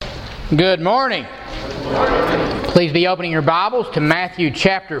Good morning. Please be opening your Bibles to Matthew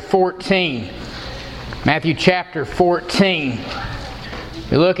chapter 14. Matthew chapter 14.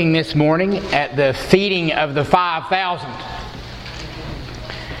 We're looking this morning at the feeding of the 5,000.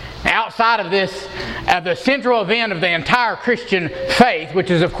 Outside of this, the central event of the entire Christian faith,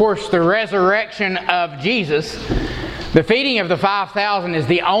 which is of course the resurrection of Jesus, the feeding of the 5,000 is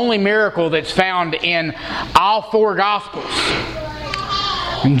the only miracle that's found in all four Gospels.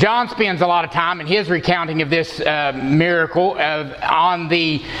 And John spends a lot of time in his recounting of this miracle on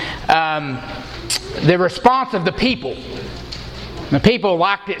the response of the people. The people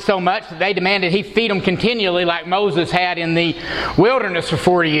liked it so much that they demanded he feed them continually like Moses had in the wilderness for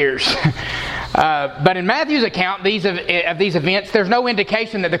 40 years. But in Matthew's account of these events, there's no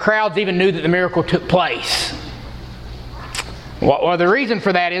indication that the crowds even knew that the miracle took place. Well, the reason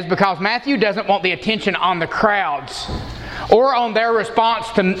for that is because Matthew doesn't want the attention on the crowds or on their response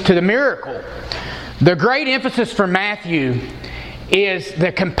to the miracle. The great emphasis for Matthew is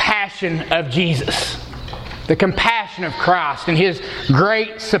the compassion of Jesus. The compassion of Christ and His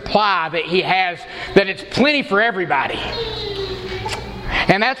great supply that He has, that it's plenty for everybody.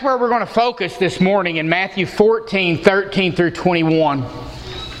 And that's where we're going to focus this morning in Matthew 14, 13 through 21.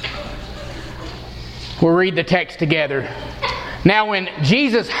 We'll read the text together. Now when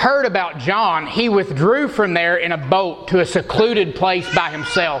Jesus heard about John, he withdrew from there in a boat to a secluded place by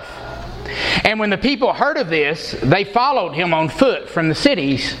himself. And when the people heard of this, they followed him on foot from the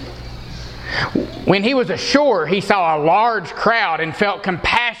cities. When he was ashore, he saw a large crowd and felt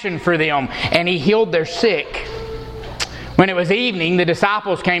compassion for them, and he healed their sick. When it was evening, the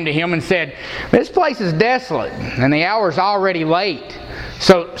disciples came to him and said, "This place is desolate, and the hour is already late.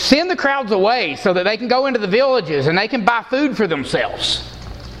 So send the crowds away so that they can go into the villages and they can buy food for themselves."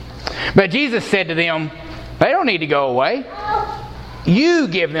 But Jesus said to them, "They don't need to go away. You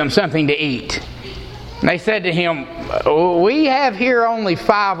give them something to eat." And they said to him, "We have here only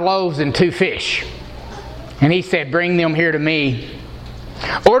 5 loaves and 2 fish." And he said, "Bring them here to me."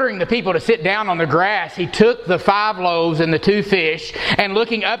 Ordering the people to sit down on the grass, he took the 5 loaves and the 2 fish, and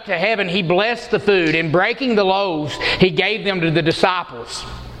looking up to heaven, he blessed the food, and breaking the loaves, he gave them to the disciples.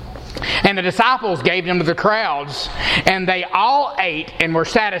 And the disciples gave them to the crowds, and they all ate and were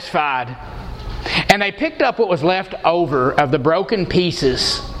satisfied. And they picked up what was left over of the broken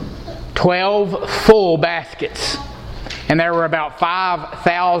pieces, 12 full baskets. And there were about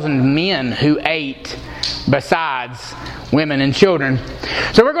 5,000 men who ate, besides women and children.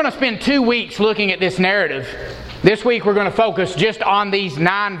 So we're going to spend 2 weeks looking at this narrative. This week we're going to focus just on these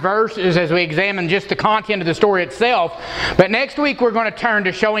 9 verses as we examine just the content of the story itself. But next week we're going to turn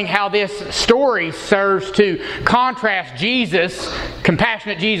to showing how this story serves to contrast Jesus,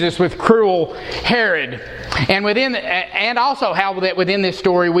 compassionate Jesus, with cruel Herod. And also how that within this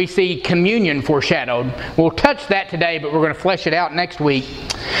story we see communion foreshadowed. We'll touch that today, but we're going to flesh it out next week.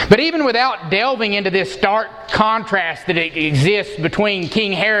 But even without delving into this stark contrast that exists between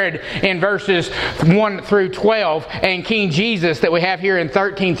King Herod in verses 1 through 12 and King Jesus that we have here in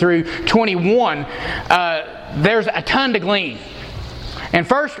 13 through 21, there's a ton to glean. And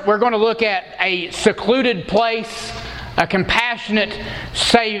first we're going to look at a secluded place, a compassionate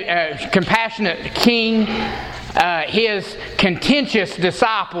king, his contentious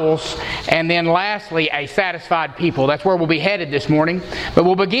disciples, and then lastly a satisfied people. That's where we'll be headed this morning. But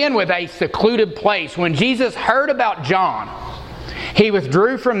we'll begin with a secluded place. When Jesus heard about John, he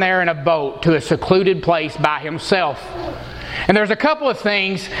withdrew from there in a boat to a secluded place by himself. And there's a couple of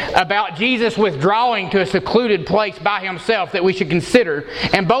things about Jesus withdrawing to a secluded place by himself that we should consider,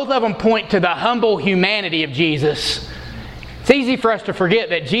 and both of them point to the humble humanity of Jesus. It's easy for us to forget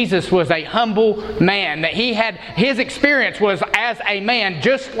that Jesus was a humble man, that his experience was as a man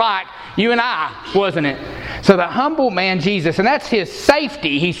just like you and I, wasn't it? So the humble man Jesus, and that's his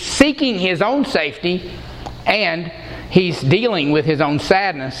safety. He's seeking his own safety, and he's dealing with his own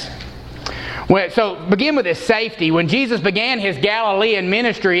sadness. So begin with his safety. When Jesus began his Galilean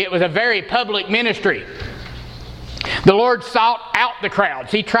ministry, it was a very public ministry. The Lord sought out the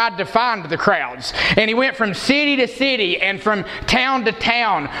crowds. He tried to find the crowds. And He went from city to city and from town to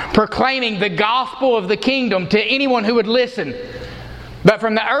town, proclaiming the gospel of the kingdom to anyone who would listen. But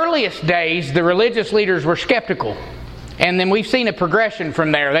from the earliest days, the religious leaders were skeptical. And then we've seen a progression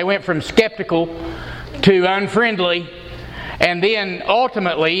from there. They went from skeptical to unfriendly. And then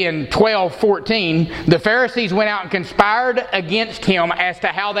ultimately in 12:14, the Pharisees went out and conspired against Him as to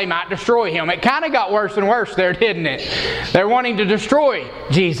how they might destroy Him. It kind of got worse and worse there, didn't it? They're wanting to destroy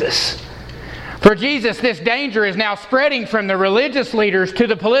Jesus. For Jesus, this danger is now spreading from the religious leaders to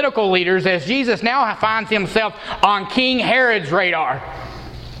the political leaders as Jesus now finds himself on King Herod's radar.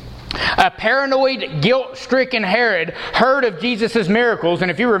 A paranoid, guilt-stricken Herod heard of Jesus' miracles, and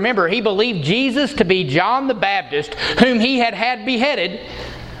if you remember, he believed Jesus to be John the Baptist, whom he had beheaded,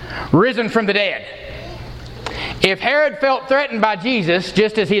 risen from the dead. If Herod felt threatened by Jesus,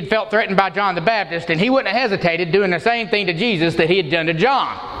 just as he had felt threatened by John the Baptist, then he wouldn't have hesitated doing the same thing to Jesus that he had done to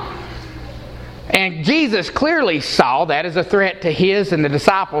John. And Jesus clearly saw that as a threat to his and the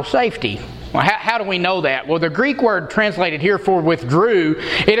disciples' safety. Well, how do we know that? Well, the Greek word translated here for withdrew,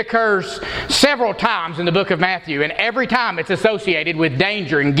 it occurs several times in the book of Matthew, and every time it's associated with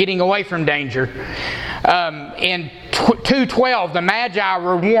danger and getting away from danger. In 2:12, the Magi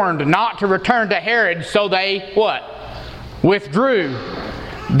were warned not to return to Herod, so they, what? Withdrew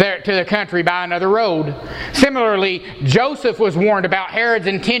to the country by another road. Similarly, Joseph was warned about Herod's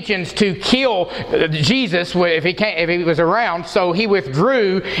intentions to kill Jesus if he was around, so he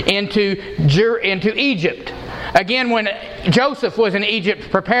withdrew into Egypt. Again, when Joseph was in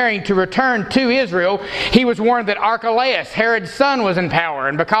Egypt preparing to return to Israel, he was warned that Archelaus, Herod's son, was in power,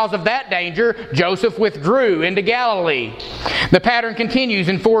 and because of that danger, Joseph withdrew into Galilee. The pattern continues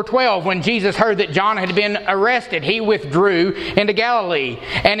in 4:12. When Jesus heard that John had been arrested, he withdrew into Galilee.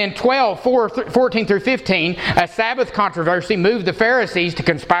 And in 14 through 15, a Sabbath controversy moved the Pharisees to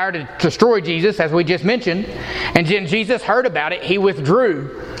conspire to destroy Jesus, as we just mentioned. And when Jesus heard about it, he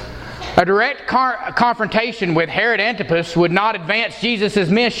withdrew. A direct confrontation with Herod Antipas would not advance Jesus'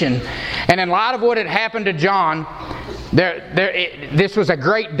 mission. And in light of what had happened to John, this was a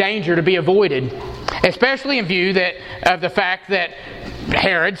great danger to be avoided, especially in view of the fact that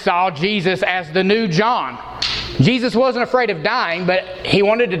Herod saw Jesus as the new John. Jesus wasn't afraid of dying, but he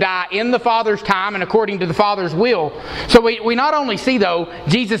wanted to die in the Father's time and according to the Father's will. So we not only see, though,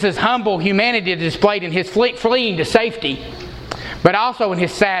 Jesus' humble humanity displayed in his fleeing to safety, but also in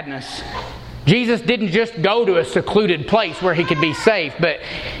his sadness. Jesus didn't just go to a secluded place where he could be safe, but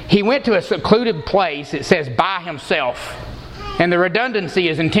he went to a secluded place, it says, by himself. And the redundancy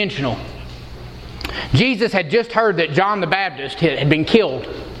is intentional. Jesus had just heard that John the Baptist had been killed.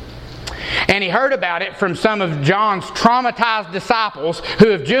 And he heard about it from some of John's traumatized disciples who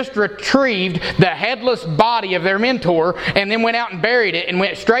have just retrieved the headless body of their mentor and then went out and buried it and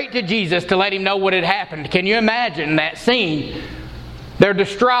went straight to Jesus to let him know what had happened. Can you imagine that scene? They're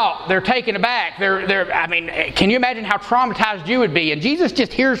distraught. They're taken aback. Can you imagine how traumatized you would be? And Jesus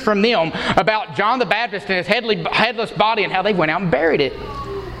just hears from them about John the Baptist and his headless body and how they went out and buried it.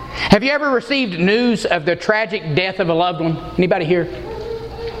 Have you ever received news of the tragic death of a loved one? Anybody here?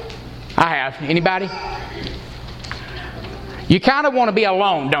 I have. Anybody? You kind of want to be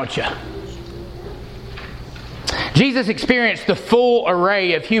alone, don't you? Jesus experienced the full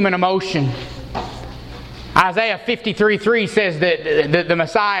array of human emotion. Isaiah 53:3 says that the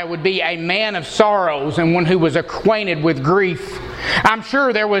Messiah would be a man of sorrows and one who was acquainted with grief. I'm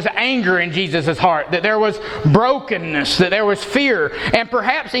sure there was anger in Jesus' heart, that there was brokenness, that there was fear, and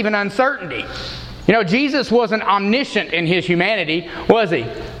perhaps even uncertainty. You know, Jesus wasn't omniscient in his humanity, was he?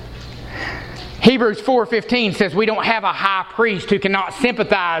 Hebrews 4:15 says we don't have a high priest who cannot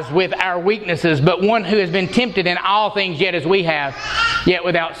sympathize with our weaknesses, but one who has been tempted in all things yet as we have, yet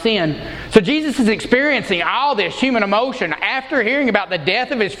without sin. So Jesus is experiencing all this human emotion after hearing about the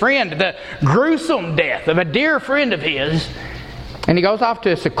death of his friend, the gruesome death of a dear friend of his, and he goes off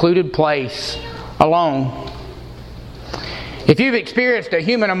to a secluded place alone. If you've experienced a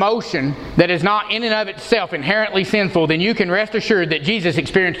human emotion that is not in and of itself inherently sinful, then you can rest assured that Jesus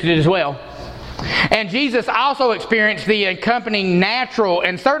experienced it as well. And Jesus also experienced the accompanying natural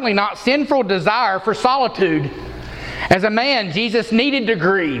and certainly not sinful desire for solitude. As a man, Jesus needed to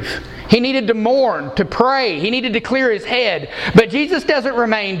grieve. He needed to mourn, to pray. He needed to clear his head. But Jesus doesn't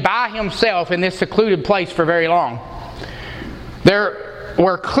remain by himself in this secluded place for very long. They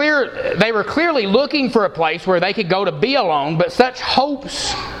were clearly looking for a place where they could go to be alone, but such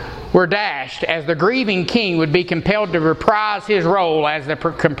hopes were dashed as the grieving king would be compelled to reprise his role as the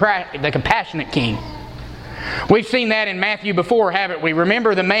compassionate king. We've seen that in Matthew before, haven't we?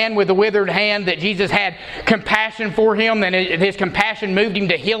 Remember the man with the withered hand, that Jesus had compassion for him, and his compassion moved him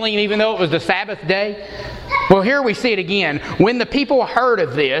to heal him even though it was the Sabbath day? Well, here we see it again. When the people heard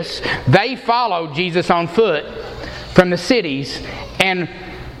of this, they followed Jesus on foot from the cities, and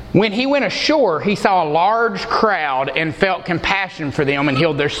when he went ashore, he saw a large crowd and felt compassion for them and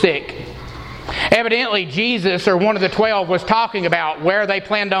healed their sick. Evidently, Jesus, or one of the 12, was talking about where they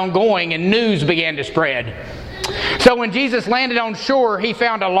planned on going, and news began to spread. So when Jesus landed on shore, he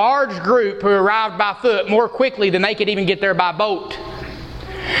found a large group who arrived by foot more quickly than they could even get there by boat.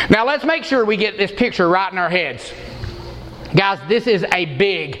 Now let's make sure we get this picture right in our heads. Guys, this is a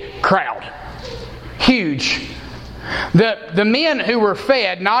big crowd. Huge. The men who were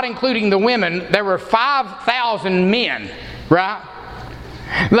fed, not including the women, there were 5,000 men, right?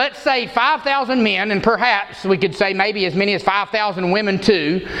 Let's say 5,000 men, and perhaps we could say maybe as many as 5,000 women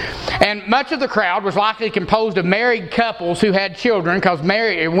too. And much of the crowd was likely composed of married couples who had children, because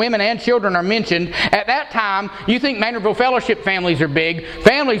women and children are mentioned. At that time, you think Maynardville Fellowship families are big.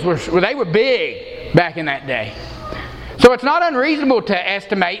 Families were big back in that day. So it's not unreasonable to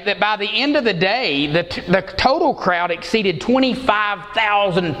estimate that by the end of the day, the total crowd exceeded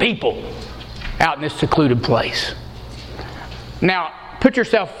 25,000 people out in this secluded place. Now, put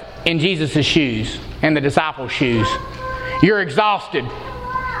yourself in Jesus' shoes and the disciples' shoes. You're exhausted.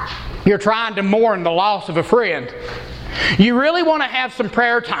 You're trying to mourn the loss of a friend. You really want to have some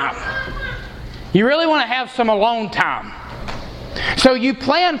prayer time. You really want to have some alone time. So you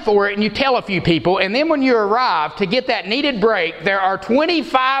plan for it and you tell a few people, and then when you arrive to get that needed break, there are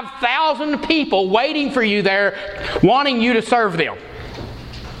 25,000 people waiting for you there, wanting you to serve them.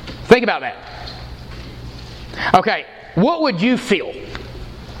 Think about that. Okay, what would you feel?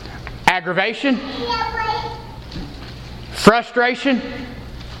 Aggravation? Frustration?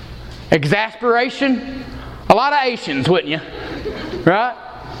 Exasperation? A lot of Asians, wouldn't you? Right?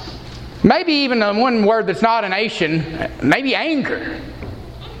 Maybe even one word that's not an Asian, maybe anger.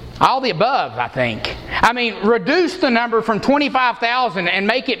 All the above, I think. I mean, reduce the number from 25,000 and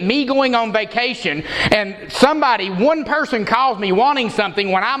make it me going on vacation, and one person calls me wanting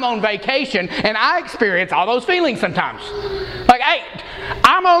something when I'm on vacation, and I experience all those feelings sometimes. Like, hey,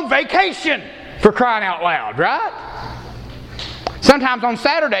 I'm on vacation, for crying out loud, right? Sometimes on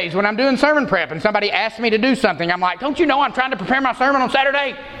Saturdays when I'm doing sermon prep and somebody asks me to do something, I'm like, don't you know I'm trying to prepare my sermon on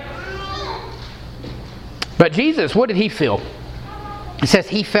Saturday? But Jesus, what did He feel? It says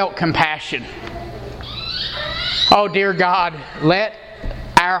He felt compassion. Oh, dear God, let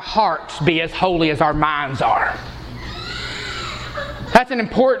our hearts be as holy as our minds are. That's an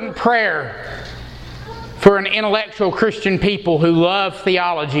important prayer for an intellectual Christian people who love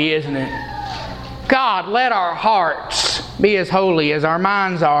theology, isn't it? God, let our hearts be as holy as our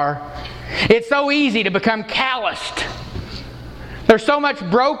minds are. It's so easy to become calloused. There's so much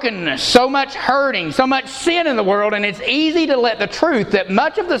brokenness, so much hurting, so much sin in the world, and it's easy to let the truth that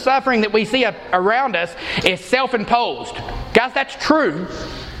much of the suffering that we see around us is self-imposed. Guys, that's true.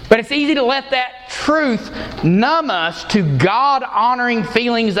 But it's easy to let that truth numb us to God-honoring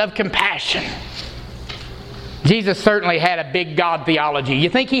feelings of compassion. Jesus certainly had a big God theology. You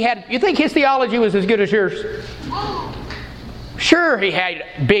think His theology was as good as yours? Sure, He had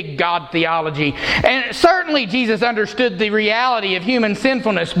big God theology. And certainly Jesus understood the reality of human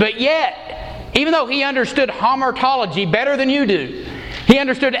sinfulness. But yet, even though He understood hamartology better than you do, He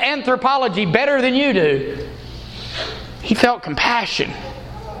understood anthropology better than you do, He felt compassion.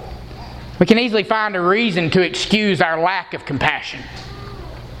 We can easily find a reason to excuse our lack of compassion.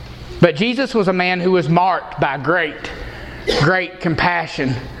 But Jesus was a man who was marked by great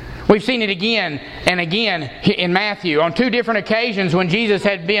compassion. We've seen it again and again in Matthew. On 2 different occasions when Jesus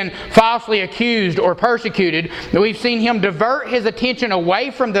had been falsely accused or persecuted, we've seen Him divert His attention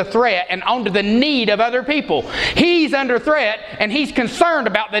away from the threat and onto the need of other people. He's under threat and He's concerned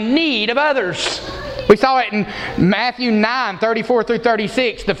about the need of others. We saw it in Matthew 9, 34 through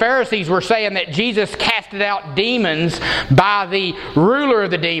 36. The Pharisees were saying that Jesus casted out demons by the ruler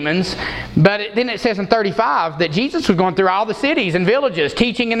of the demons. But then it says in 35 that Jesus was going through all the cities and villages,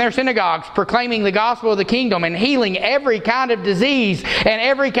 teaching in their synagogues, proclaiming the gospel of the kingdom, and healing every kind of disease and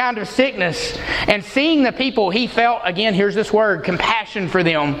every kind of sickness. And seeing the people, He felt, again, here's this word, compassion for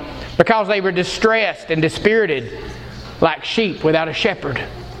them, because they were distressed and dispirited like sheep without a shepherd.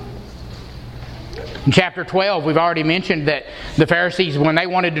 In chapter 12, we've already mentioned that the Pharisees, when they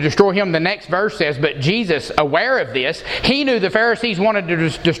wanted to destroy Him, the next verse says, but Jesus, aware of this, He knew the Pharisees wanted to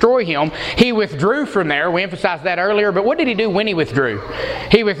destroy Him. He withdrew from there. We emphasized that earlier. But what did He do when He withdrew?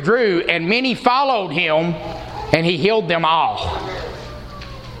 He withdrew, and many followed Him, and He healed them all.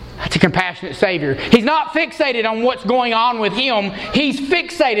 That's a compassionate Savior. He's not fixated on what's going on with Him. He's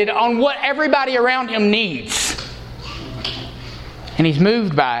fixated on what everybody around Him needs. And He's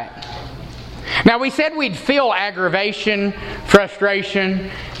moved by it. Now, we said we'd feel aggravation,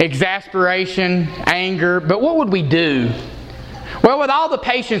 frustration, exasperation, anger, but what would we do? Well, with all the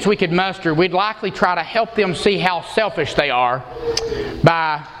patience we could muster, we'd likely try to help them see how selfish they are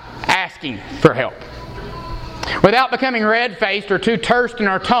by asking for help. Without becoming red-faced or too terse in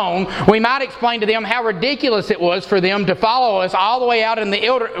our tone, we might explain to them how ridiculous it was for them to follow us all the way out in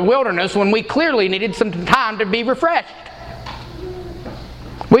the wilderness when we clearly needed some time to be refreshed.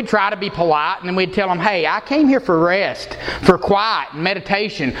 We'd try to be polite, and then we'd tell them, hey, I came here for rest, for quiet and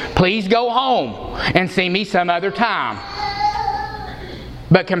meditation. Please go home and see me some other time.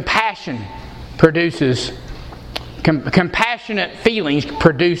 But compassionate feelings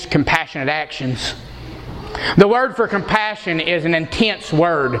produce compassionate actions. The word for compassion is an intense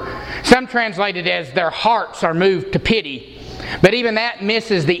word. Some translate it as their hearts are moved to pity. But even that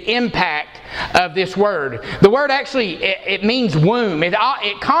misses the impact of this word. The word actually, it means womb. It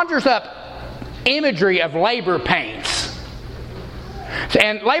conjures up imagery of labor pains.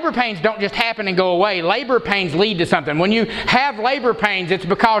 And labor pains don't just happen and go away. Labor pains lead to something. When you have labor pains, it's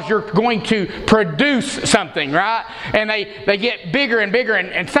because you're going to produce something, right? And they get bigger and bigger,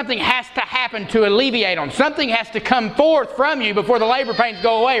 and something has to happen to alleviate them. Something has to come forth from you before the labor pains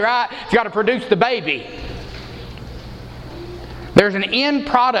go away, right? You've got to produce the baby. There's an end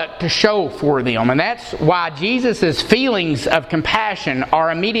product to show for them, and that's why Jesus' feelings of compassion are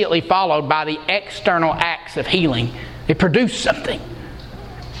immediately followed by the external acts of healing. They produce something.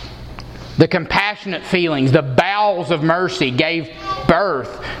 The compassionate feelings, the bowels of mercy, gave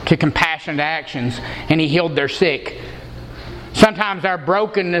birth to compassionate actions, and He healed their sick. Sometimes our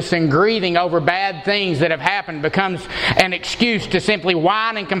brokenness and grieving over bad things that have happened becomes an excuse to simply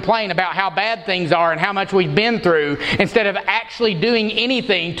whine and complain about how bad things are and how much we've been through, instead of actually doing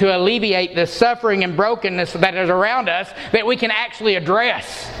anything to alleviate the suffering and brokenness that is around us that we can actually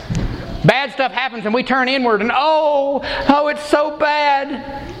address. Bad stuff happens and we turn inward and it's so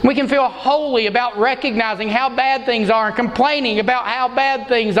bad. We can feel holy about recognizing how bad things are and complaining about how bad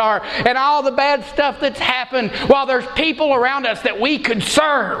things are and all the bad stuff that's happened, while there's people around us that we could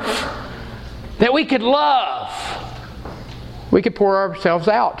serve, that we could love. We could pour ourselves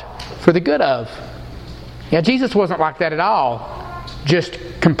out for the good of. Yeah, Jesus wasn't like that at all. Just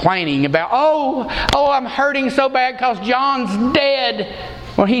complaining about, I'm hurting so bad because John's dead.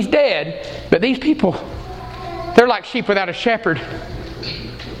 Well, he's dead, but these people, they're like sheep without a shepherd.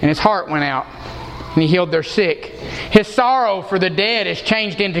 And His heart went out, and He healed their sick. His sorrow for the dead is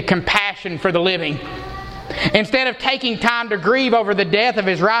changed into compassion for the living. Instead of taking time to grieve over the death of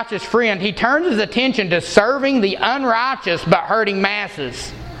His righteous friend, He turns His attention to serving the unrighteous but hurting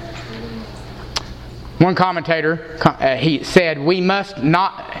masses. One commentator, he said, He must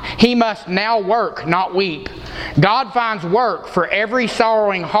now work, not weep. God finds work for every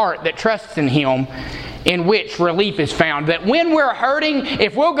sorrowing heart that trusts in Him, in which relief is found. That when we're hurting,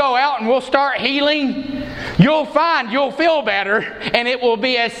 if we'll go out and we'll start healing, you'll find you'll feel better, and it will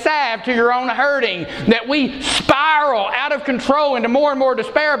be a salve to your own hurting. That we spiral out of control into more and more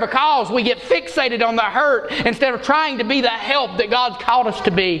despair because we get fixated on the hurt instead of trying to be the help that God's called us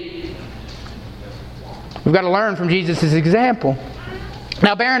to be. We've got to learn from Jesus' example.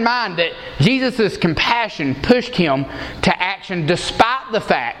 Now bear in mind that Jesus' compassion pushed Him to action despite the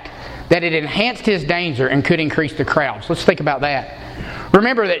fact that it enhanced His danger and could increase the crowds. Let's think about that.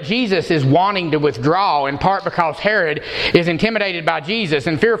 Remember that Jesus is wanting to withdraw in part because Herod is intimidated by Jesus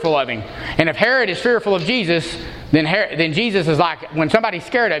and fearful of Him. And if Herod is fearful of Jesus, then Jesus is like, when somebody's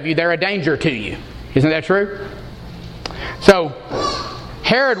scared of you, they're a danger to you. Isn't that true? So,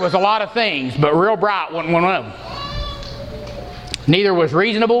 Herod was a lot of things, but real bright wasn't one of them. Neither was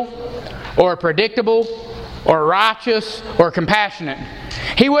reasonable or predictable or righteous or compassionate.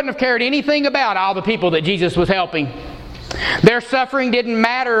 He wouldn't have cared anything about all the people that Jesus was helping. Their suffering didn't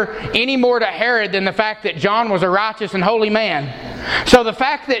matter any more to Herod than the fact that John was a righteous and holy man. So the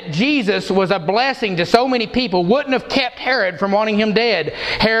fact that Jesus was a blessing to so many people wouldn't have kept Herod from wanting Him dead.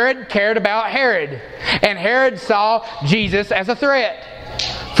 Herod cared about Herod, and Herod saw Jesus as a threat.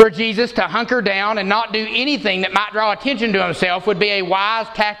 For Jesus to hunker down and not do anything that might draw attention to Himself would be a wise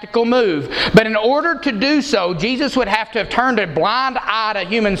tactical move. But in order to do so, Jesus would have to have turned a blind eye to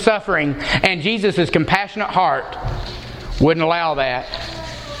human suffering, and Jesus' compassionate heart wouldn't allow that.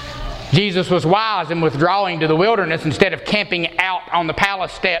 Jesus was wise in withdrawing to the wilderness instead of camping out on the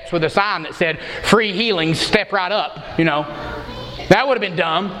palace steps with a sign that said, "Free healings, step right up," That would have been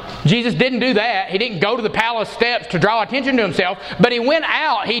dumb. Jesus didn't do that. He didn't go to the palace steps to draw attention to Himself, but He went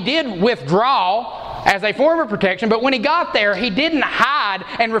out. He did withdraw as a form of protection, but when He got there, He didn't hide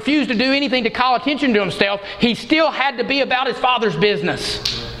and refuse to do anything to call attention to Himself. He still had to be about His Father's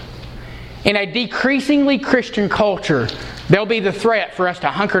business. In a decreasingly Christian culture, there'll be the threat for us to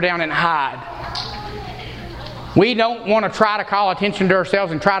hunker down and hide. We don't want to try to call attention to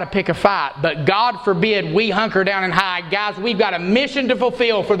ourselves and try to pick a fight. But God forbid we hunker down and hide. Guys, we've got a mission to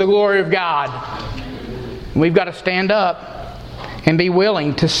fulfill for the glory of God. We've got to stand up and be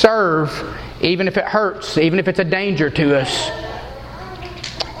willing to serve even if it hurts, even if it's a danger to us.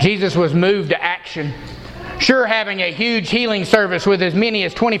 Jesus was moved to action. Sure, having a huge healing service with as many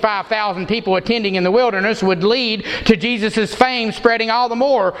as 25,000 people attending in the wilderness would lead to Jesus' fame spreading all the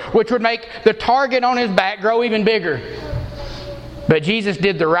more, which would make the target on his back grow even bigger. But Jesus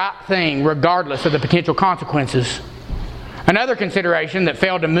did the right thing regardless of the potential consequences. Another consideration that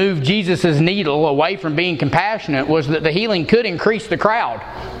failed to move Jesus' needle away from being compassionate was that the healing could increase the crowd.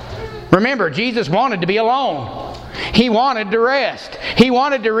 Remember, Jesus wanted to be alone. He wanted to rest. He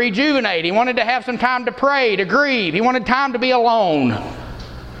wanted to rejuvenate. He wanted to have some time to pray, to grieve. He wanted time to be alone.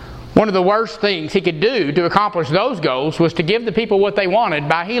 One of the worst things he could do to accomplish those goals was to give the people what they wanted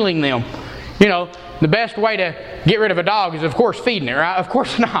by healing them. You know, the best way to get rid of a dog is, of course, feeding it, right? Of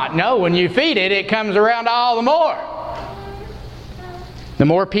course not. No, when you feed it, it comes around all the more. The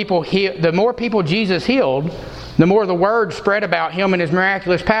more people Jesus healed, the more the word spread about him and his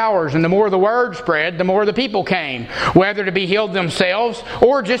miraculous powers. And the more the word spread, the more the people came, whether to be healed themselves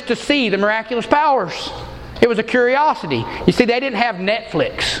or just to see the miraculous powers. It was a curiosity. You see, they didn't have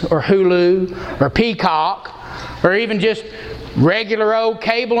Netflix or Hulu or Peacock or even just regular old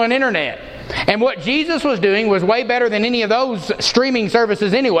cable and internet. And what Jesus was doing was way better than any of those streaming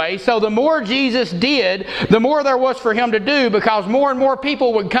services anyway. So the more Jesus did, the more there was for him to do, because more and more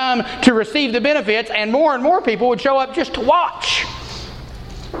people would come to receive the benefits and more people would show up just to watch,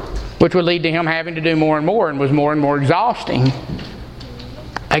 which would lead to him having to do more and was more and more exhausting.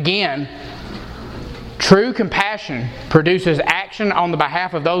 Again, true compassion produces action on the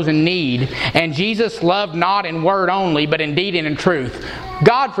behalf of those in need, and Jesus loved not in word only, but in deed and in truth.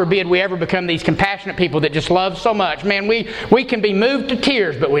 God forbid we ever become these compassionate people that just love so much. Man, we can be moved to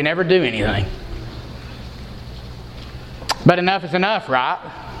tears, but we never do anything. But enough is enough, right?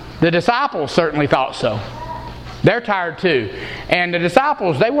 The disciples certainly thought so. They're tired too. And the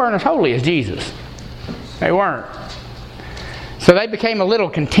disciples, they weren't as holy as Jesus. They weren't. So they became a little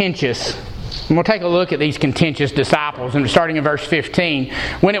contentious. And we'll take a look at these contentious disciples. And starting in verse 15.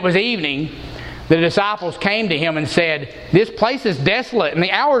 When it was evening, the disciples came to him and said, "This place is desolate, and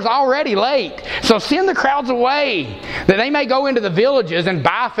the hour's already late. So send the crowds away, that they may go into the villages and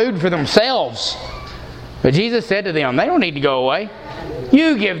buy food for themselves." But Jesus said to them, "They don't need to go away.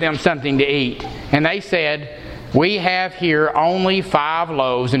 You give them something to eat." And they said, "We have here only 5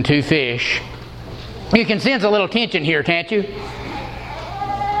 loaves and 2 fish." You can sense a little tension here, can't you?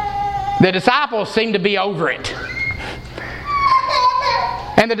 The disciples seem to be over it.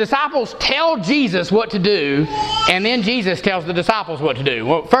 And the disciples tell Jesus what to do, and then Jesus tells the disciples what to do.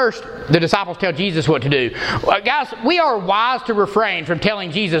 Well, first, the disciples tell Jesus what to do. Guys, we are wise to refrain from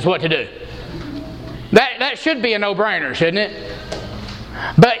telling Jesus what to do. That should be a no-brainer, shouldn't it?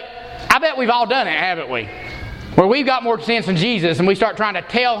 But I bet we've all done it, haven't we? Where we've got more sense than Jesus, and we start trying to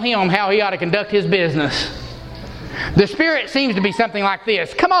tell him how he ought to conduct his business. The spirit seems to be something like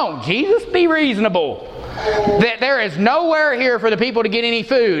this. Come on, Jesus, be reasonable. That there is nowhere here for the people to get any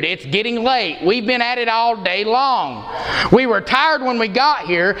food. It's getting late. We've been at it all day long. We were tired when we got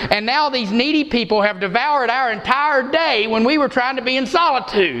here, and now these needy people have devoured our entire day when we were trying to be in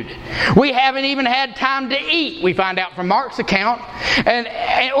solitude. We haven't even had time to eat, we find out from Mark's account,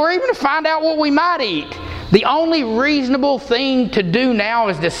 or even to find out what we might eat. The only reasonable thing to do now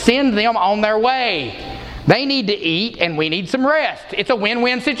is to send them on their way. They need to eat, and we need some rest. It's a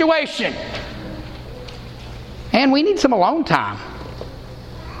win-win situation. And we need some alone time.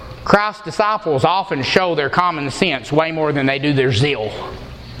 Christ's disciples often show their common sense way more than they do their zeal.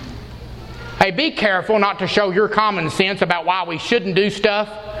 Hey, be careful not to show your common sense about why we shouldn't do stuff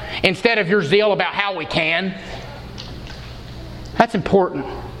instead of your zeal about how we can. That's important.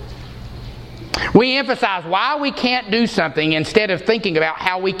 We emphasize why we can't do something instead of thinking about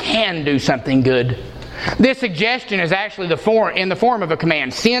how we can do something good. This suggestion is actually in the form of a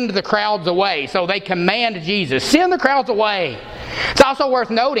command. Send the crowds away. So they command Jesus, send the crowds away. It's also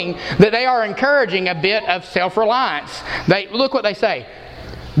worth noting that they are encouraging a bit of self-reliance. Look what they say.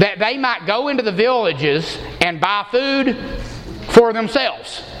 That they might go into the villages and buy food for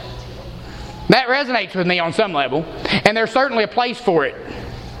themselves. That resonates with me on some level. And there's certainly a place for it.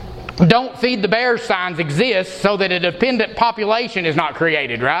 Don't feed the bears signs exist so that a dependent population is not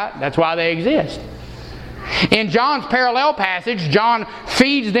created, right? That's why they exist. In John's parallel passage, John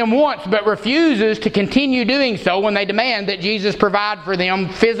feeds them once but refuses to continue doing so when they demand that Jesus provide for them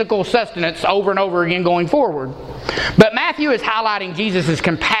physical sustenance over and over again going forward. But Matthew is highlighting Jesus'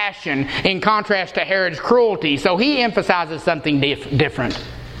 compassion in contrast to Herod's cruelty, so he emphasizes something different.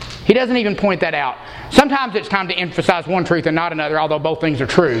 He doesn't even point that out. Sometimes it's time to emphasize one truth and not another, although both things are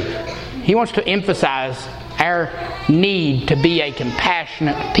true. He wants to emphasize our need to be a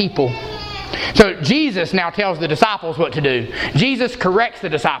compassionate people. So Jesus now tells the disciples what to do. Jesus corrects the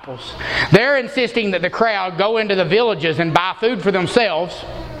disciples. They're insisting that the crowd go into the villages and buy food for themselves.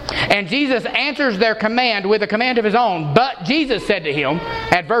 And Jesus answers their command with a command of his own. But Jesus said to him,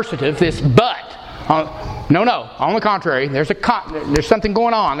 adversative, this but. No, on the contrary, there's something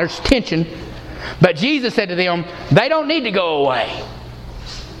going on. There's tension. But Jesus said to them, they don't need to go away.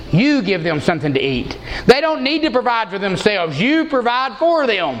 You give them something to eat. They don't need to provide for themselves. You provide for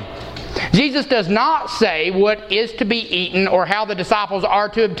them. Jesus does not say what is to be eaten or how the disciples are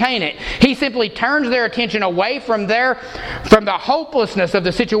to obtain it. He simply turns their attention away from the hopelessness of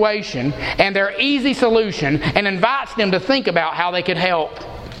the situation and their easy solution and invites them to think about how they could help.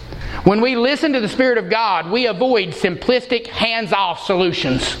 When we listen to the Spirit of God, we avoid simplistic, hands-off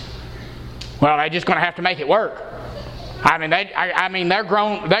solutions. Well, they're just going to have to make it work.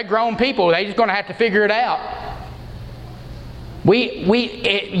 They're grown people. They're just going to have to figure it out.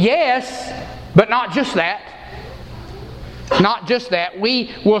 Yes, but not just that. Not just that.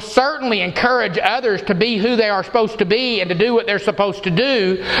 We will certainly encourage others to be who they are supposed to be and to do what they're supposed to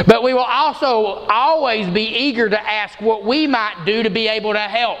do, but we will also always be eager to ask what we might do to be able to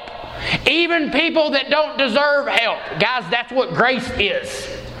help. Even people that don't deserve help. Guys, that's what grace is.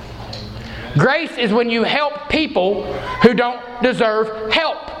 Grace is when you help people who don't deserve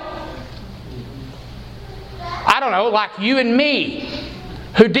help. I don't know, like you and me,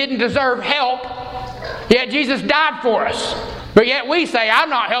 who didn't deserve help, yet Jesus died for us. But yet we say, I'm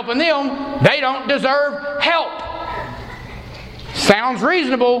not helping them. They don't deserve help. Sounds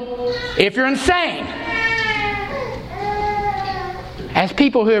reasonable if you're insane. As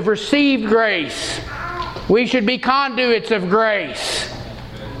people who have received grace, we should be conduits of grace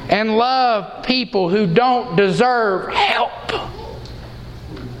and love people who don't deserve help.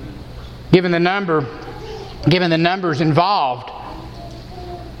 Given the numbers involved,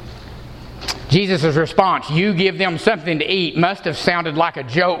 Jesus' response, you give them something to eat, must have sounded like a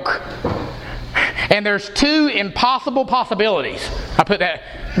joke. And there's two impossible possibilities.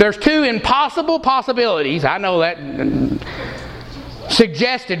 There's two impossible possibilities, I know that,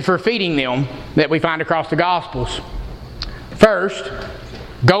 suggested for feeding them that we find across the Gospels. First,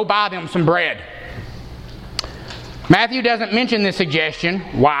 go buy them some bread. Matthew doesn't mention this suggestion.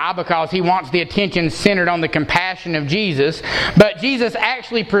 Why? Because he wants the attention centered on the compassion of Jesus. But Jesus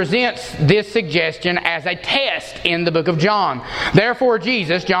actually presents this suggestion as a test in the book of John. Therefore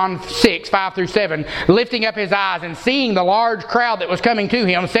Jesus, John 6, 5 through 7, lifting up his eyes and seeing the large crowd that was coming to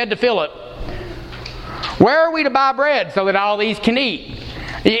him, said to Philip, where are we to buy bread so that all these can eat?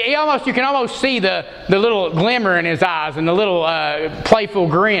 You can almost see the little glimmer in his eyes and the little playful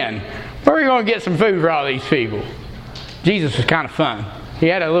grin. Where are we going to get some food for all these people? Jesus was kind of fun. He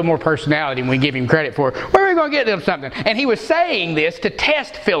had a little more personality than we give him credit for. Where are we going to get them something? And he was saying this to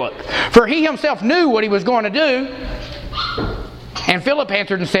test Philip, for he himself knew what he was going to do. And Philip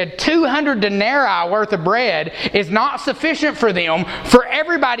answered and said, 200 denarii worth of bread is not sufficient for them, for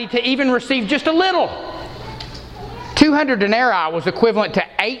everybody to even receive just a little. 200 denarii was equivalent to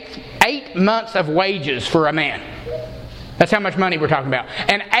 8 months of wages for a man. That's how much money we're talking about.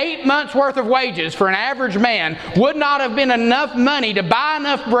 And 8 months worth of wages for an average man would not have been enough money to buy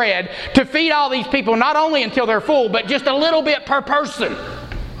enough bread to feed all these people, not only until they're full, but just a little bit per person.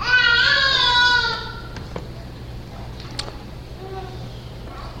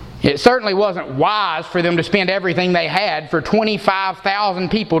 It certainly wasn't wise for them to spend everything they had for 25,000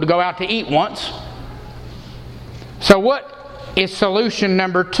 people to go out to eat once. So what is solution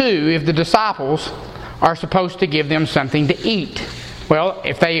number 2 if the disciples are supposed to give them something to eat? Well,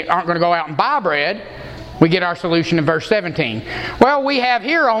 if they aren't going to go out and buy bread, we get our solution in verse 17. Well, we have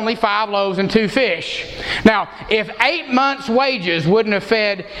here only 5 loaves and 2 fish. Now, if 8 months' wages wouldn't have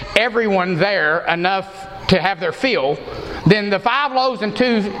fed everyone there enough to have their fill, then the 5 loaves and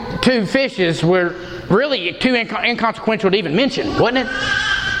 2 fishes were really too inconsequential to even mention, wasn't it?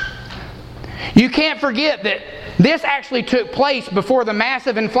 You can't forget that this actually took place before the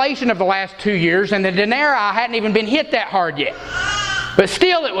massive inflation of the last 2 years, and the denarii hadn't even been hit that hard yet. But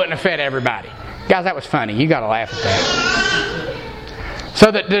still, it wouldn't have fed everybody. Guys, that was funny. You got to laugh at that. So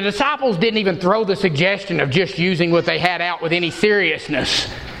that the disciples didn't even throw the suggestion of just using what they had out with any seriousness.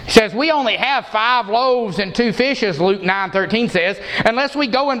 He says, we only have 5 loaves and 2 fishes, Luke 9:13 says. Unless we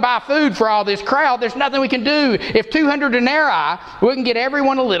go and buy food for all this crowd, there's nothing we can do. If 200 denarii wouldn't get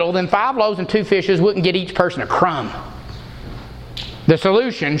everyone a little, then 5 loaves and 2 fishes wouldn't get each person a crumb. The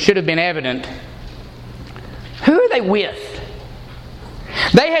solution should have been evident. Who are they with?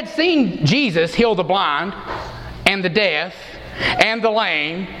 They had seen Jesus heal the blind and the deaf and the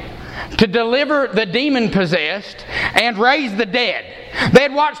lame, to deliver the demon-possessed and raise the dead. They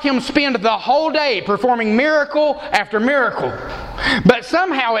had watched him spend the whole day performing miracle after miracle. But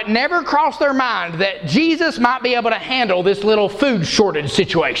somehow it never crossed their mind that Jesus might be able to handle this little food shortage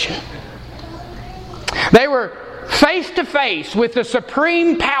situation. They were face to face with the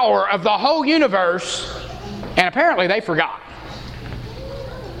supreme power of the whole universe, and apparently they forgot.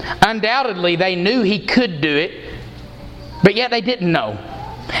 Undoubtedly, they knew he could do it, but yet they didn't know.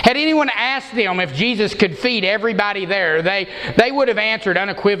 Had anyone asked them if Jesus could feed everybody there, they would have answered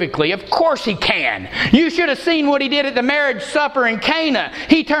unequivocally, "Of course he can. You should have seen what he did at the marriage supper in Cana.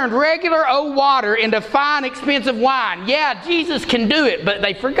 He turned regular old water into fine, expensive wine. Yeah, Jesus can do it," but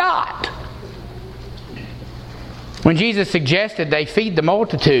they forgot. When Jesus suggested they feed the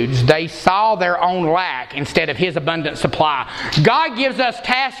multitudes, they saw their own lack instead of His abundant supply. God gives us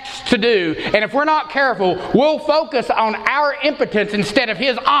tasks to do, and if we're not careful, we'll focus on our impotence instead of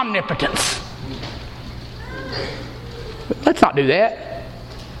His omnipotence. Let's not do that.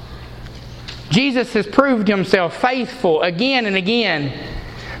 Jesus has proved Himself faithful again and again.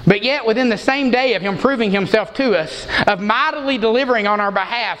 But yet, within the same day of Him proving Himself to us, of mightily delivering on our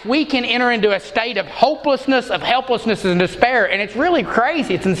behalf, we can enter into a state of hopelessness, of helplessness, and despair. And it's really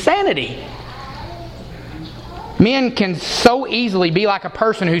crazy. It's insanity. Men can so easily be like a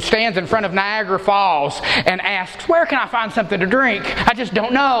person who stands in front of Niagara Falls and asks, "Where can I find something to drink? I just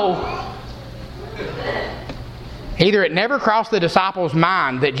don't know." Either it never crossed the disciples'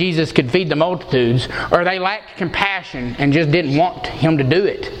 mind that Jesus could feed the multitudes, or they lacked compassion and just didn't want Him to do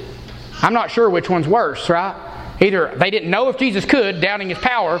it. I'm not sure which one's worse, right? Either they didn't know if Jesus could, doubting His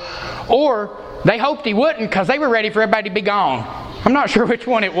power, or they hoped He wouldn't because they were ready for everybody to be gone. I'm not sure which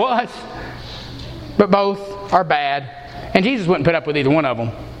one it was. But both are bad. And Jesus wouldn't put up with either one of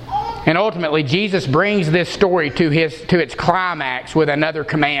them. And ultimately, Jesus brings this story to its climax with another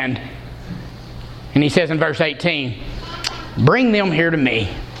command. And He says in verse 18, "Bring them here to me."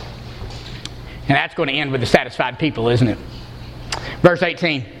 And that's going to end with the satisfied people, isn't it? Verse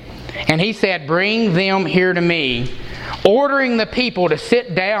 18, "And He said, 'Bring them here to me.' Ordering the people to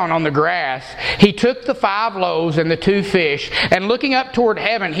sit down on the grass, He took the 5 loaves and the 2 fish, and looking up toward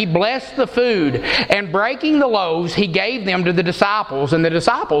heaven, He blessed the food. And breaking the loaves, He gave them to the disciples, and the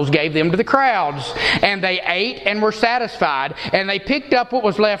disciples gave them to the crowds. And they ate and were satisfied, and they picked up what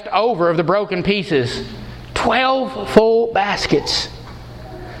was left over of the broken pieces. 12 full baskets."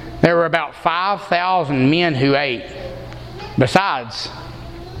 There were about 5,000 men who ate, besides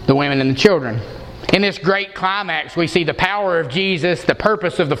the women and the children. In this great climax, we see the power of Jesus, the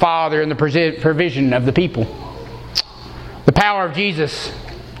purpose of the Father, and the provision of the people. The power of Jesus.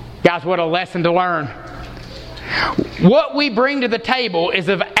 Guys, what a lesson to learn. What we bring to the table is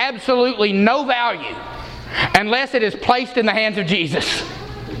of absolutely no value unless it is placed in the hands of Jesus.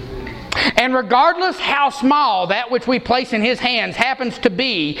 And regardless how small that which we place in His hands happens to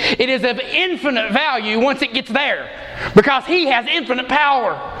be, it is of infinite value once it gets there, because He has infinite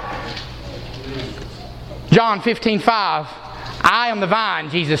power. John 15:5, "I am the vine,"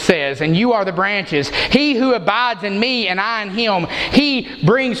 Jesus says, "and you are the branches. He who abides in me and I in him, he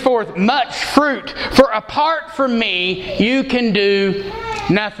brings forth much fruit. For apart from me, you can do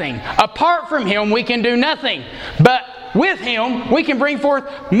nothing." Apart from Him, we can do nothing. But with Him, we can bring forth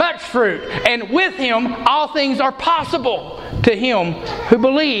much fruit. And with Him, all things are possible to him who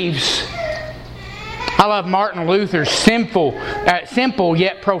believes. I love Martin Luther's simple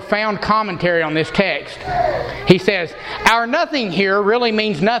yet profound commentary on this text. He says, "Our nothing here really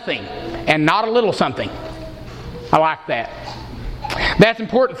means nothing, and not a little something." I like that. That's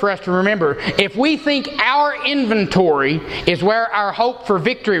important for us to remember. If we think our inventory is where our hope for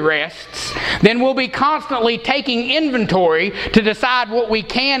victory rests, then we'll be constantly taking inventory to decide what we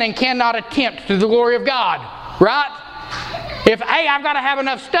can and cannot attempt to the glory of God. Right? If, hey, I've got to have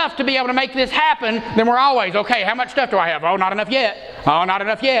enough stuff to be able to make this happen, then we're always, okay, how much stuff do I have? Oh, not enough yet. Oh, not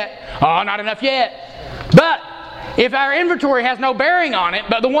enough yet. Oh, not enough yet. But if our inventory has no bearing on it,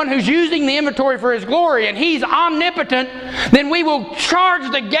 but the one who's using the inventory for His glory, and He's omnipotent, then we will charge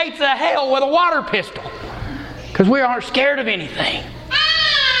the gates of hell with a water pistol. Because we aren't scared of anything.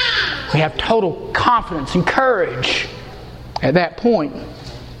 We have total confidence and courage at that point.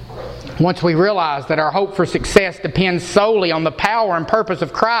 Once we realize that our hope for success depends solely on the power and purpose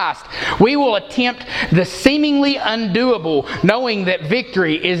of Christ, we will attempt the seemingly undoable, knowing that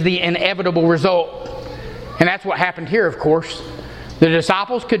victory is the inevitable result. And that's what happened here, of course. The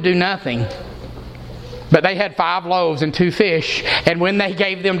disciples could do nothing, but they had 5 loaves and 2 fish, and when they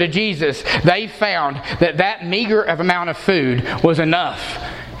gave them to Jesus, they found that meager of amount of food was enough,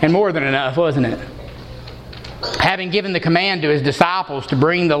 and more than enough, wasn't it? Having given the command to his disciples to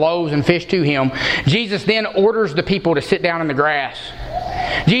bring the loaves and fish to him, Jesus then orders the people to sit down in the grass.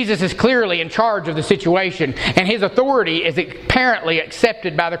 Jesus is clearly in charge of the situation, and his authority is apparently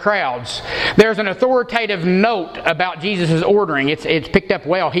accepted by the crowds. There's an authoritative note about Jesus' ordering. It's picked up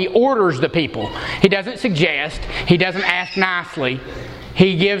well. He orders the people. He doesn't suggest. He doesn't ask nicely.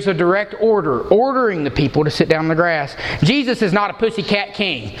 He gives a direct order, ordering the people to sit down in the grass. Jesus is not a pussycat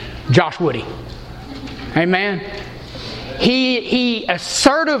king, Josh Woody. Amen. He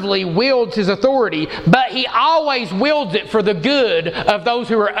assertively wields his authority, but he always wields it for the good of those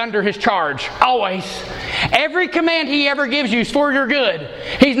who are under his charge. Always. Every command he ever gives you is for your good.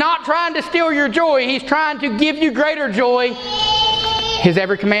 He's not trying to steal your joy. He's trying to give you greater joy. His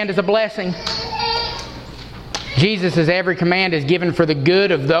every command is a blessing. Jesus' every command is given for the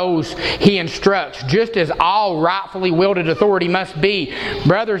good of those he instructs, just as all rightfully wielded authority must be.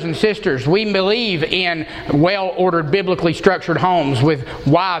 Brothers and sisters, we believe in well-ordered, biblically structured homes with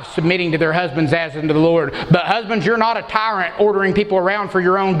wives submitting to their husbands as unto the Lord. But husbands, you're not a tyrant ordering people around for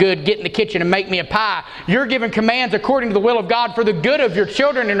your own good. Get in the kitchen and make me a pie. You're giving commands according to the will of God for the good of your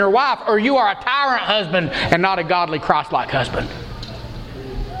children and your wife, or you are a tyrant husband and not a godly, Christ-like husband.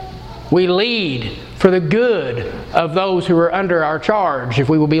 We lead for the good of those who are under our charge if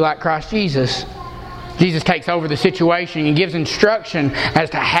we will be like Christ Jesus. Jesus takes over the situation and gives instruction as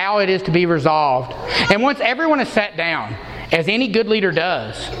to how it is to be resolved. And once everyone has sat down, as any good leader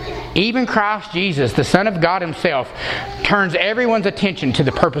does, even Christ Jesus, the Son of God himself, turns everyone's attention to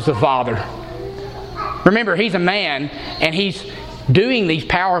the purpose of the Father. Remember, he's a man, and he's doing these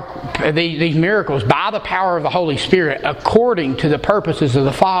miracles by the power of the Holy Spirit according to the purposes of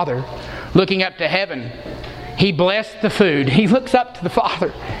the Father. Looking up to heaven, he blessed the food. He looks up to the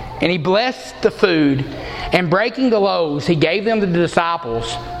Father and he blessed the food. And breaking the loaves, he gave them to the disciples,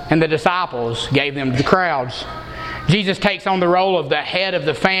 and the disciples gave them to the crowds. Jesus takes on the role of the head of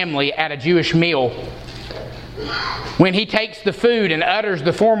the family at a Jewish meal. When he takes the food and utters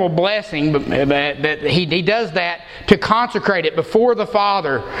the formal blessing, he does that to consecrate it before the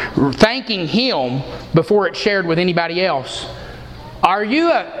Father, thanking him before it's shared with anybody else. Are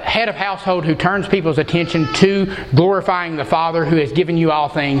you a head of household who turns people's attention to glorifying the Father who has given you all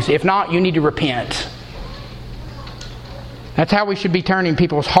things? If not, you need to repent. That's how we should be turning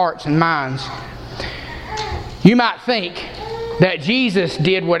people's hearts and minds. You might think that Jesus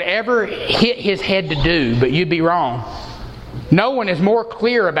did whatever hit his head to do, but you'd be wrong. No one is more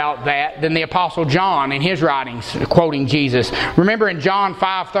clear about that than the Apostle John in his writings, quoting Jesus. Remember in John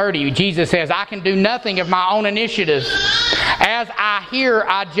 5:30, Jesus says, I can do nothing of my own initiative. As I hear,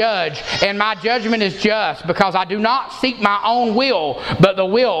 I judge, and my judgment is just, because I do not seek my own will, but the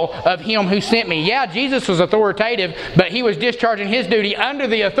will of him who sent me. Yeah, Jesus was authoritative, but he was discharging his duty under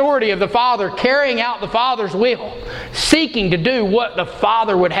the authority of the Father, carrying out the Father's will, seeking to do what the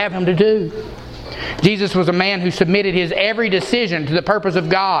Father would have him to do. Jesus was a man who submitted his every decision to the purpose of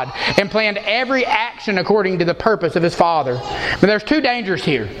God and planned every action according to the purpose of his Father. But there's two dangers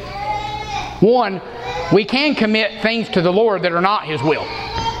here. One, we can commit things to the Lord that are not his will.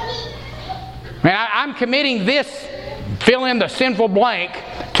 I'm committing this, fill in the sinful blank,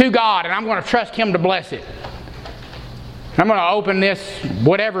 to God, and I'm going to trust him to bless it. I'm going to open this,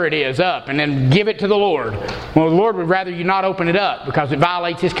 whatever it is, up and then give it to the Lord. Well, the Lord would rather you not open it up because it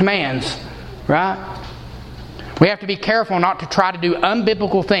violates his commands. Right? We have to be careful not to try to do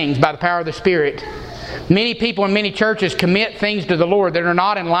unbiblical things by the power of the Spirit. Many people in many churches commit things to the Lord that are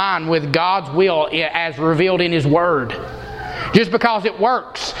not in line with God's will as revealed in his Word. Just because it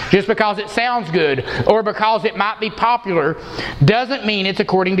works, just because it sounds good, or because it might be popular, doesn't mean it's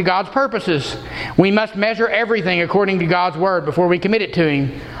according to God's purposes. We must measure everything according to God's Word before we commit it to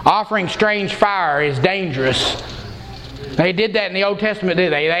him. Offering strange fire is dangerous. They did that in the Old Testament,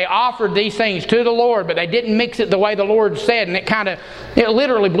 did they? They offered these things to the Lord, but they didn't mix it the way the Lord said, and it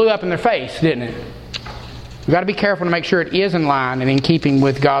literally blew up in their face, didn't it? We've got to be careful to make sure it is in line and in keeping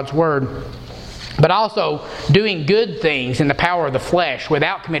with God's Word. But also, doing good things in the power of the flesh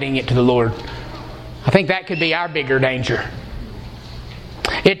without committing it to the Lord. I think that could be our bigger danger.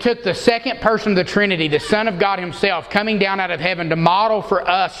 It took the second person of the Trinity, the Son of God himself, coming down out of heaven to model for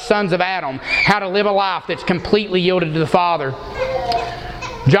us, sons of Adam, how to live a life that's completely yielded to the Father.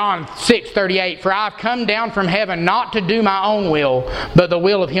 John 6:38, for I've come down from heaven not to do my own will, but the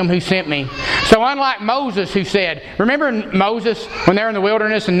will of him who sent me. So unlike Moses who said, remember Moses when they're in the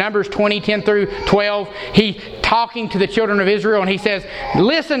wilderness in Numbers 20:10-12, he talking to the children of Israel and he says,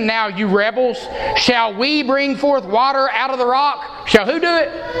 listen now you rebels, shall we bring forth water out of the rock? Shall who do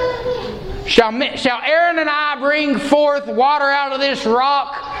it? Shall Aaron and I bring forth water out of this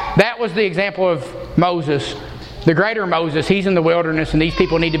rock? That was the example of Moses The greater Moses, he's in the wilderness and these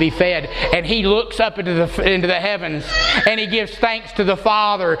people need to be fed. And he looks up into the heavens and he gives thanks to the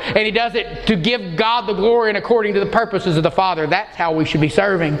Father. And he does it to give God the glory and according to the purposes of the Father. That's how we should be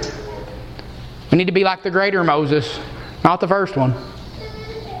serving. We need to be like the greater Moses, not the first one.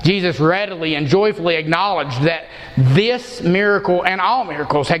 Jesus readily and joyfully acknowledged that this miracle and all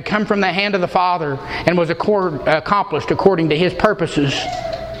miracles had come from the hand of the Father and was accomplished according to His purposes.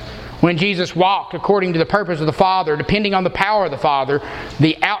 When Jesus walked according to the purpose of the Father, depending on the power of the Father,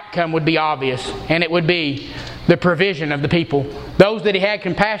 the outcome would be obvious, and it would be the provision of the people. Those that He had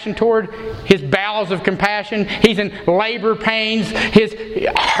compassion toward, His bowels of compassion, He's in labor pains, His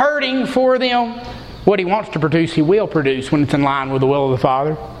hurting for them. What He wants to produce, He will produce when it's in line with the will of the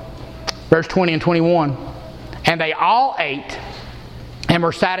Father. Verse 20 and 21. And they all ate and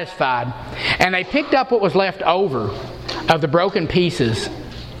were satisfied. And they picked up what was left over of the broken pieces,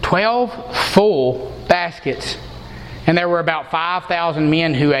 12 full baskets. And there were about 5,000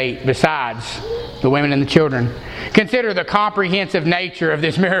 men who ate, besides the women and the children. Consider the comprehensive nature of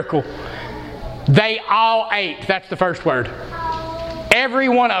this miracle. They all ate. That's the first word. Every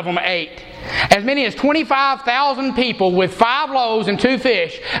one of them ate. As many as 25,000 people with 5 loaves and 2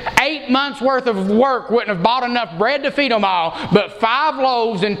 fish. 8 months worth of work wouldn't have bought enough bread to feed them all, but 5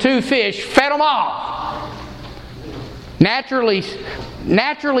 loaves and 2 fish fed them all.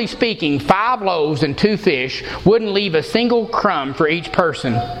 Naturally speaking, 5 loaves and 2 fish wouldn't leave a single crumb for each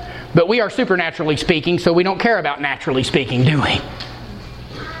person. But we are supernaturally speaking, so we don't care about naturally speaking, do we?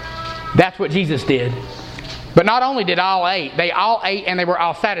 That's what Jesus did. But not only did they all ate and they were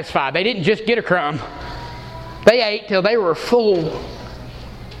all satisfied. They didn't just get a crumb. They ate till they were full.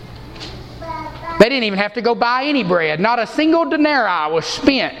 They didn't even have to go buy any bread. Not a single denarii was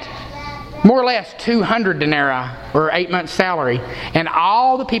spent. More or less 200 denarii, or 8 months' salary. And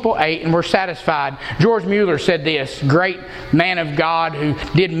all the people ate and were satisfied. George Mueller said this, great man of God who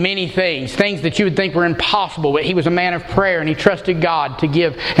did many things that you would think were impossible, but he was a man of prayer and he trusted God to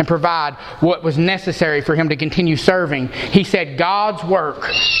give and provide what was necessary for him to continue serving. He said, God's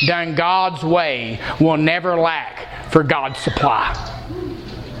work done God's way will never lack for God's supply.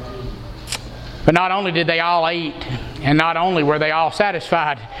 But not only did they all eat, and not only were they all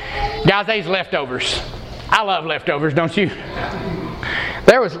satisfied, guys, there's leftovers. I love leftovers, don't you?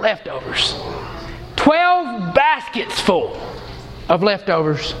 There was leftovers. 12 baskets full of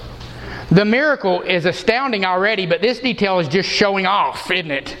leftovers. The miracle is astounding already, but this detail is just showing off, isn't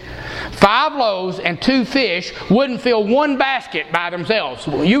it? 5 loaves and 2 fish wouldn't fill 1 basket by themselves.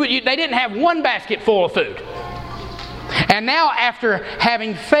 They didn't have 1 basket full of food. And now, after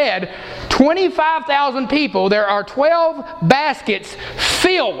having fed 25,000 people, there are 12 baskets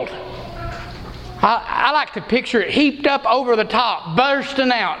filled. I like to picture it heaped up over the top,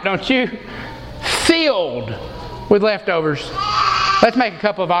 bursting out, don't you? Filled with leftovers. Let's make a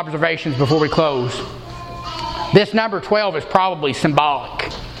couple of observations before we close. This number 12 is probably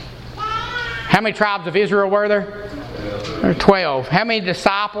symbolic. How many tribes of Israel were there? There were 12. How many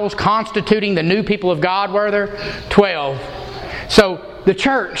disciples constituting the new people of God were there? 12. So, the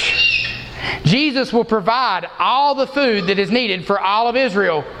church. Jesus will provide all the food that is needed for all of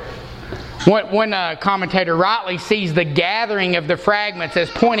Israel. One commentator rightly sees the gathering of the fragments as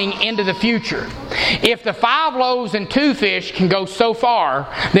pointing into the future. If the 5 loaves and 2 fish can go so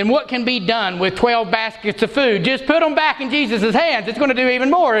far, then what can be done with 12 baskets of food? Just put them back in Jesus' hands. It's going to do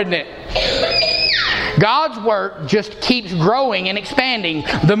even more, isn't it? God's work just keeps growing and expanding.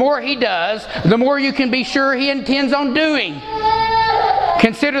 The more He does, the more you can be sure He intends on doing.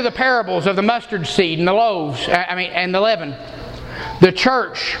 Consider the parables of the mustard seed and the loaves, and the leaven. The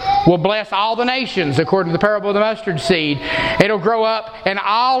church will bless all the nations according to the parable of the mustard seed. It'll grow up and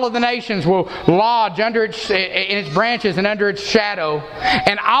all of the nations will lodge under in its branches and under its shadow.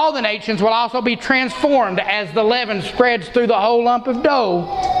 And all the nations will also be transformed as the leaven spreads through the whole lump of dough.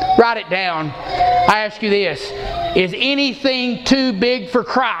 Write it down. I ask you this. Is anything too big for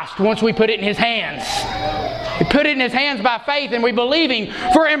Christ once we put it in His hands? We put it in His hands by faith and we believe Him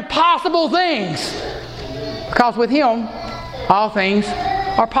for impossible things. Because with Him, all things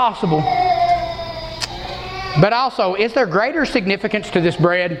are possible. But also, is there greater significance to this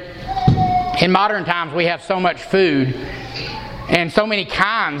bread? In modern times, we have so much food and so many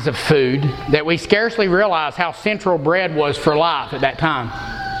kinds of food that we scarcely realize how central bread was for life at that time.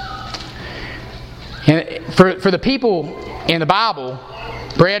 And for the people in the Bible,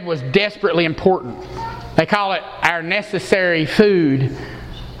 bread was desperately important. They call it our necessary food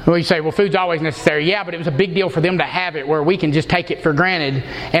Well, you say, well, food's always necessary. Yeah, but it was a big deal for them to have it where we can just take it for granted.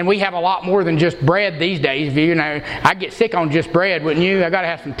 And we have a lot more than just bread these days. You know, I'd get sick on just bread, wouldn't you? I got to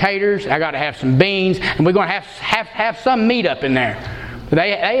have some taters. I got to have some beans. And we're going to have some meat up in there. But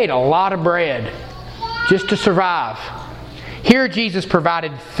they ate a lot of bread just to survive. Here Jesus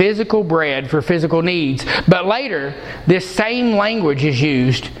provided physical bread for physical needs. But later, this same language is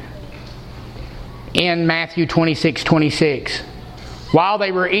used in Matthew 26:26. While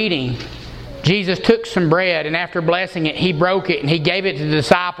they were eating, Jesus took some bread, and after blessing it, He broke it, and He gave it to the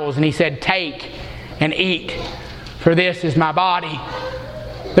disciples, and He said, "Take and eat, for this is my body."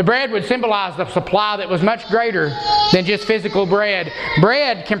 The bread would symbolize the supply that was much greater than just physical bread.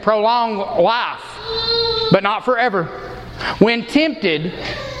 Bread can prolong life, but not forever. When tempted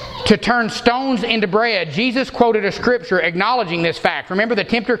to turn stones into bread, Jesus quoted a scripture acknowledging this fact. Remember, the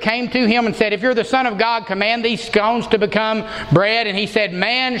tempter came to Him and said, "If you're the Son of God, command these stones to become bread." And He said,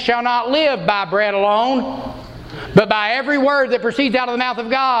 "Man shall not live by bread alone, but by every word that proceeds out of the mouth of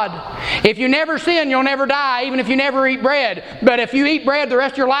God." If you never sin, you'll never die, even if you never eat bread. But if you eat bread the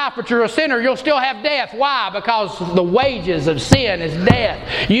rest of your life, but you're a sinner, you'll still have death. Why? Because the wages of sin is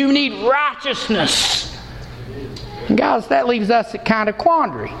death. You need righteousness. And guys, that leaves us at kind of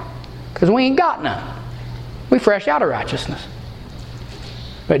quandary, because we ain't got none. We fresh out of righteousness.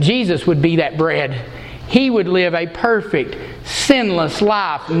 But Jesus would be that bread. He would live a perfect, sinless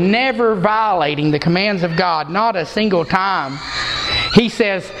life, never violating the commands of God, not a single time. He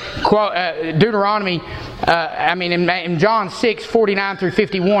says, Deuteronomy, in John 6:49 through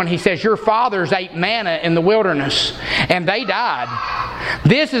 51, He says, "Your fathers ate manna in the wilderness, and they died.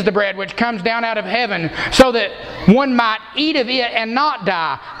 This is the bread which comes down out of heaven, so that one might eat of it and not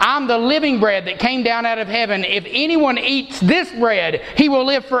die. I'm the living bread that came down out of heaven. If anyone eats this bread, he will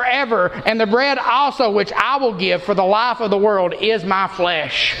live forever. And the bread also which I will give for the life of the world is my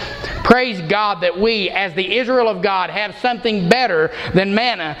flesh." Praise God that we, as the Israel of God, have something better than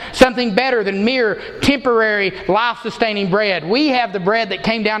manna, something better than mere temporary life-sustaining bread. We have the bread that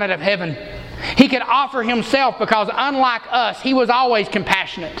came down out of heaven. He could offer Himself because, unlike us, He was always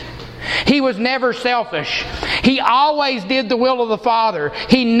compassionate. He was never selfish. He always did the will of the Father.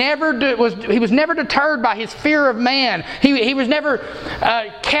 He was never deterred by His fear of man. He was never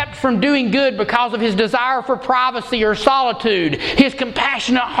kept from doing good because of His desire for privacy or solitude. His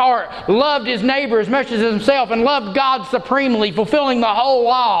compassionate heart loved His neighbor as much as Himself and loved God supremely, fulfilling the whole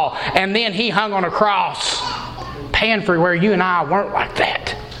law. And then He hung on a cross, paying for where you and I weren't like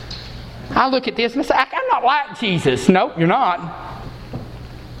that. I look at this and I say, I'm not like Jesus. Nope, you're not.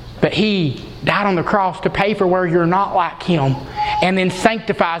 But He died on the cross to pay for where you're not like Him, and then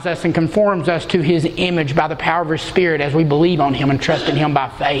sanctifies us and conforms us to His image by the power of His Spirit as we believe on Him and trust in Him by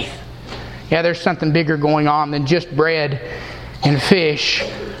faith. Yeah, there's something bigger going on than just bread and fish.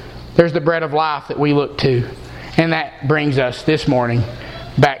 There's the bread of life that we look to. And that brings us this morning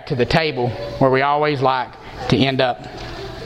back to the table where we always like to end up.